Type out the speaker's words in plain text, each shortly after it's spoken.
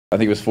I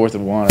think it was 4th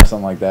and 1 or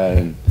something like that,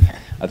 and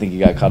I think he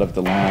got caught up at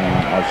the line,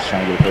 and I was just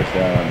trying to get a first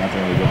down.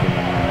 Nothing really good for my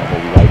mind. I was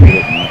like, we got to get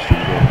it, and I was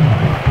shooting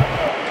good.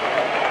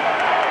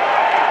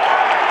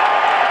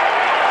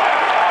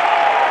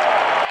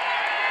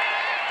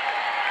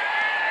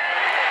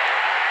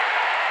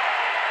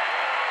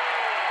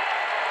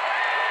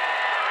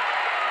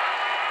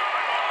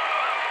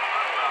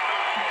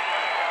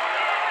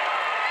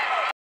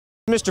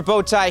 Mr.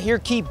 Bowtie here.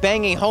 Keep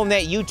banging home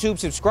that YouTube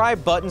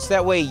subscribe button so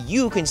that way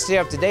you can stay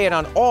up to date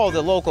on all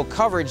the local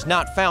coverage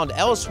not found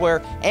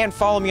elsewhere, and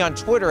follow me on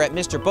Twitter at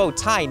Mr.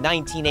 Bowtie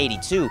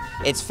 1982.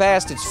 It's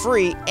fast, it's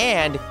free,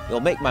 and you'll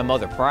make my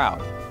mother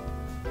proud.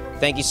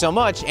 Thank you so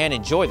much and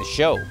enjoy the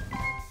show.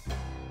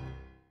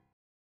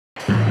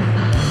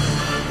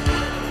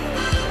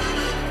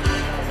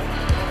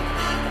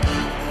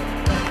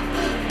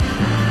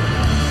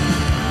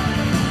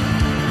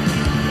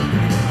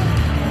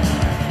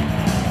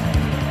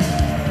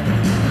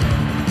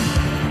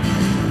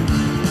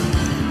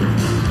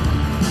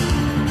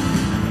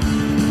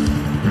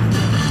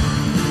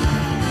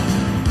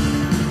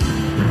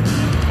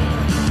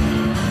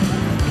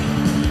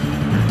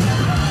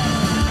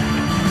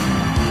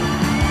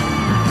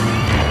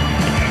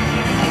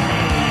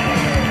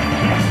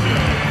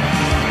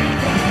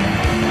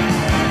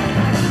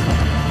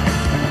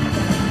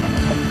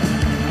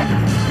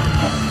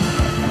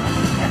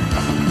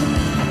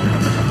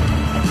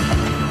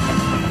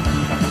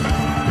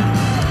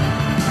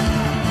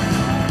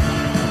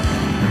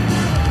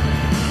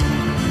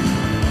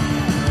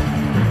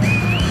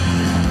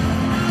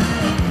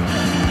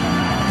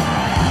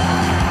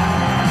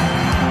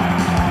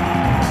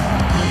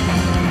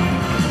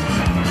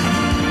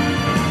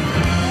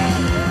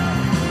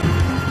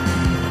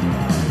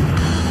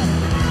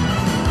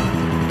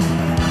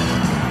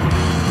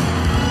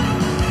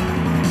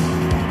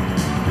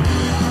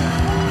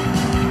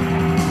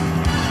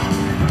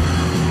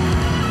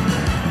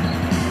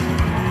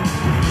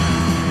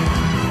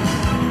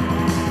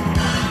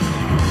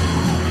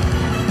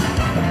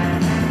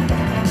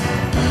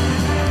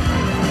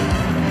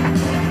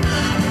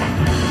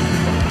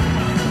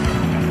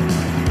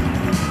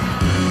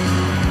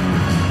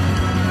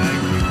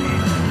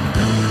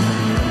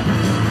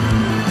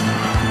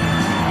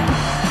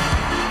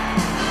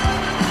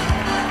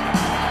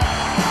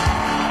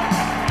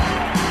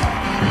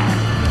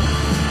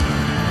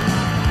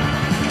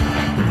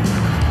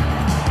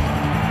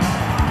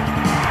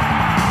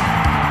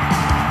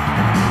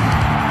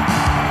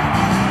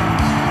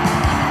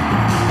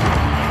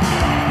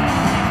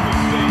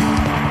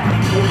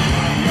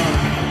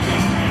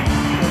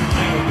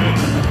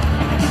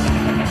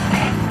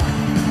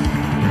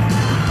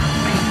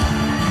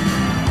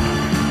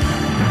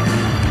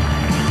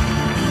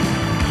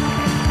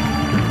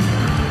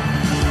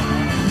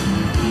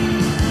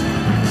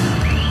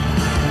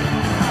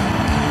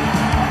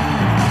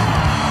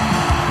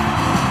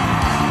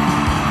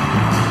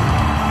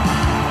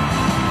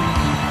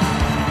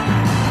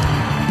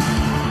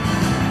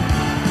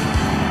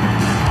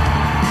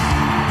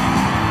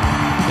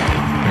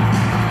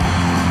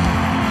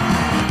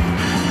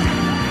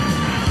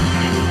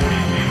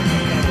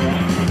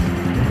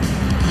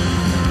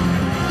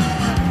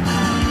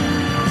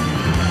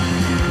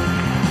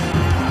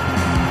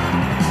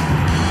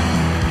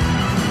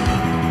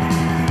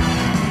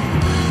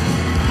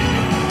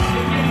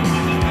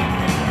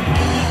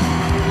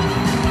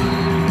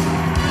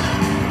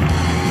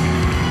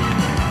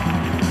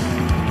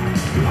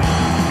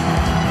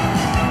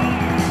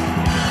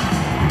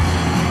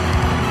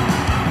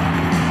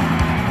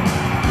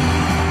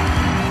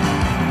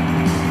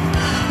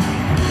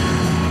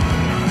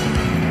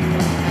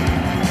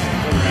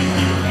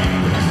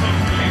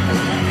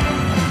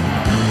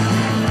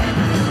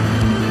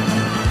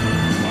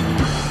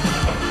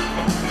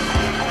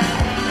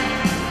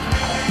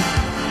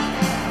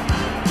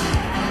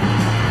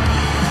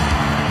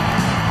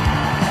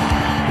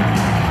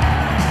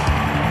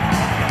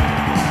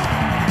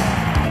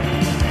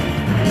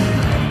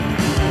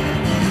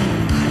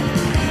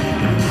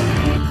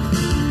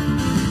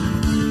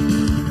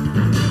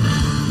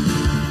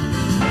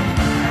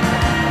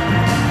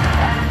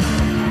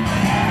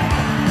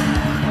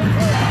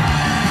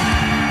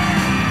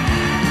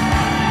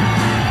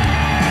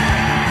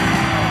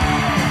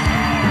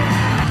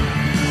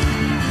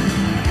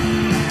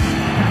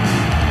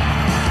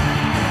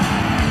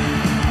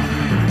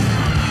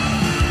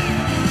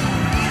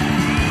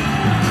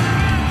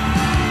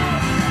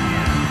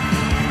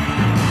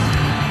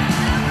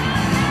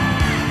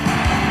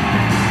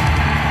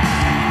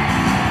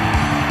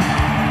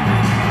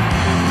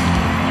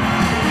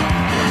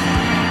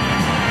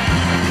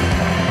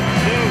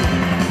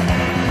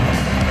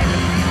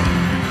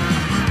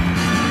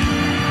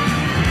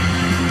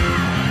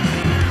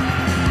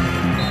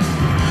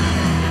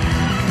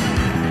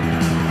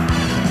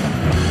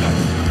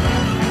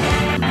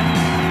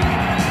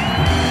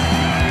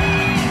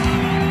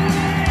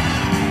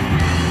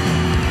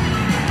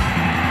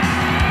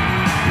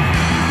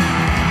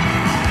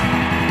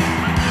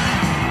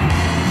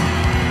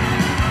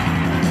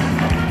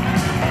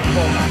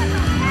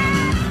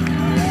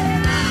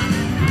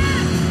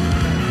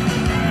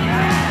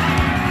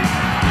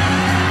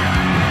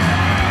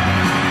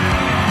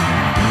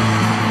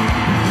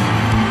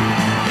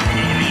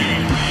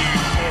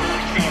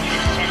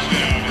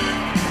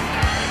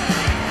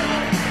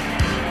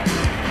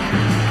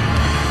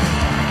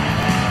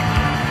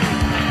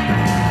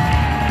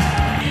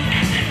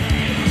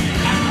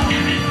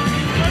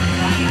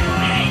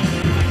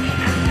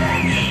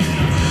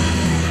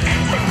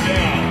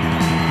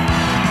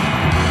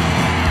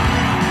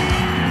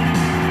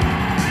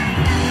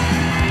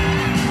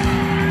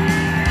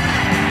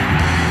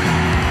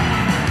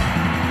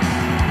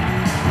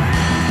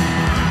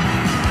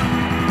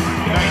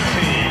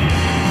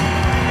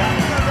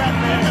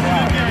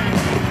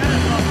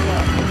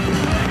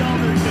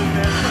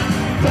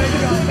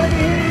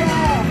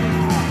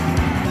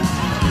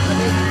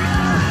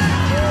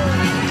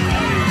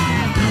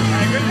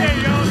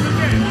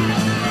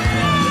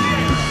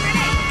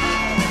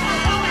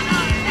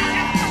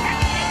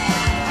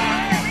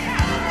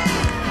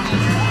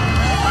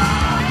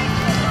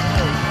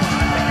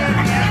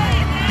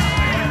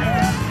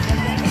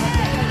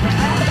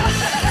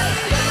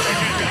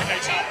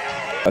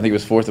 I think it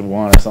was 4th and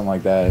 1 or something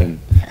like that, and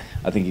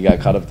I think he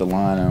got caught up at the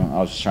line, and I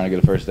was just trying to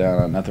get a first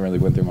down. Nothing really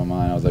went through my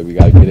mind. I was like, we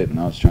got to get it, and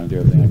I was trying to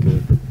do everything I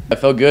could. I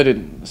felt good.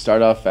 It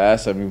started off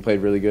fast. I mean, we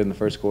played really good in the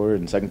first quarter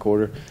and second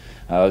quarter. It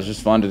was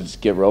just fun to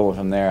just get rolling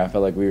from there. I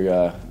felt like we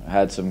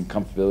had some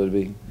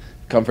comfortability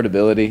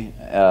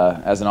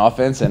as an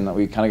offense, and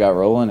we kind of got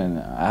rolling, and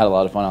I had a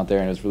lot of fun out there,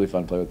 and it was really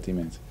fun to play with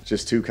teammates.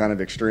 Just two kind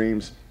of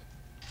extremes.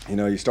 You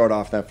know, you start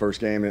off that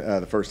first game,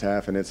 the first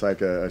half, and it's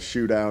like a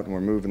shootout, and we're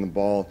moving the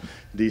ball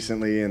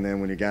decently. And then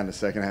when you got in the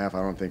second half,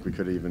 I don't think we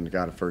could have even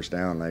got a first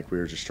down. Like, we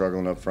were just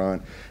struggling up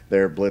front. They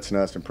were blitzing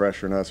us and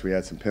pressuring us. We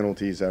had some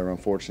penalties that were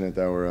unfortunate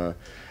that were,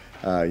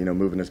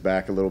 moving us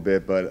back a little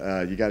bit.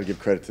 But you got to give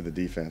credit to the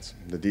defense.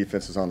 The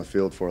defense was on the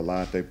field for a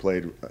lot. They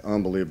played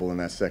unbelievable in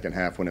that second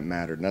half when it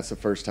mattered. And that's the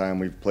first time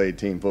we've played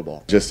team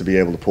football. Just to be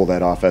able to pull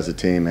that off as a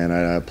team, and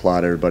I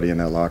applaud everybody in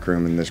that locker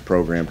room in this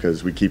program,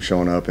 because we keep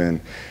showing up,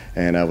 and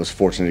I was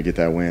fortunate to get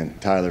that win.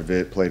 Tyler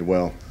Vitt played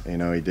well. You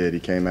know, he did. He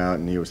came out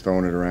and he was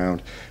throwing it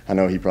around. I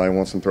know he probably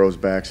wants some throws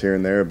backs here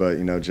and there, but,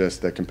 you know,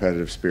 just the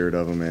competitive spirit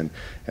of him, and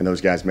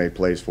those guys made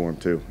plays for him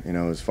too. You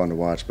know, it was fun to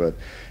watch. But,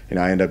 you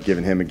know, I ended up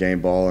giving him a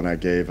game ball, and I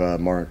gave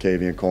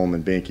Markavian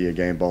Coleman Binky a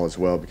game ball as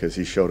well, because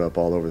he showed up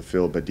all over the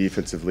field. But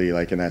defensively,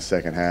 like in that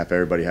second half,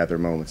 everybody had their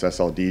moments. I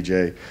saw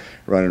DJ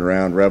running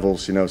around.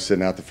 Revels, you know,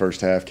 sitting out the first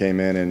half, came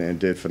in and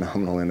did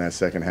phenomenal in that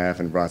second half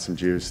and brought some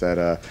juice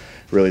that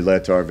really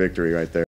led to our victory right there.